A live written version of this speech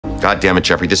God damn it,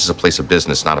 Jeffrey, this is a place of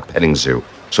business, not a petting zoo.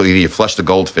 So either you flush the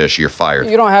goldfish or you're fired.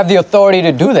 You don't have the authority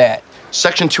to do that.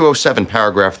 Section 207,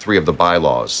 paragraph 3 of the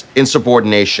bylaws.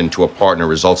 Insubordination to a partner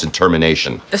results in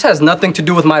termination. This has nothing to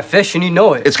do with my fish, and you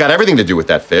know it. It's got everything to do with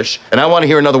that fish, and I want to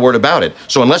hear another word about it.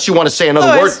 So unless you want to say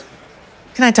another word...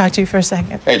 Can I talk to you for a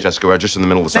second? Hey, Jessica, we're just in the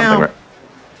middle of something, right?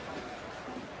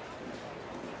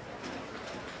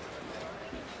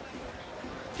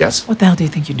 Yes? What the hell do you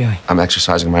think you're doing? I'm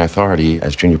exercising my authority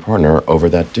as junior partner over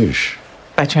that douche.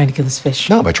 By trying to kill this fish?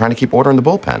 No, by trying to keep order in the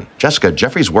bullpen. Jessica,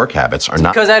 Jeffrey's work habits are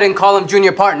not... Because I didn't call him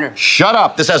junior partner. Shut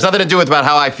up! This has nothing to do with about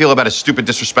how I feel about a stupid,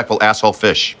 disrespectful asshole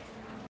fish.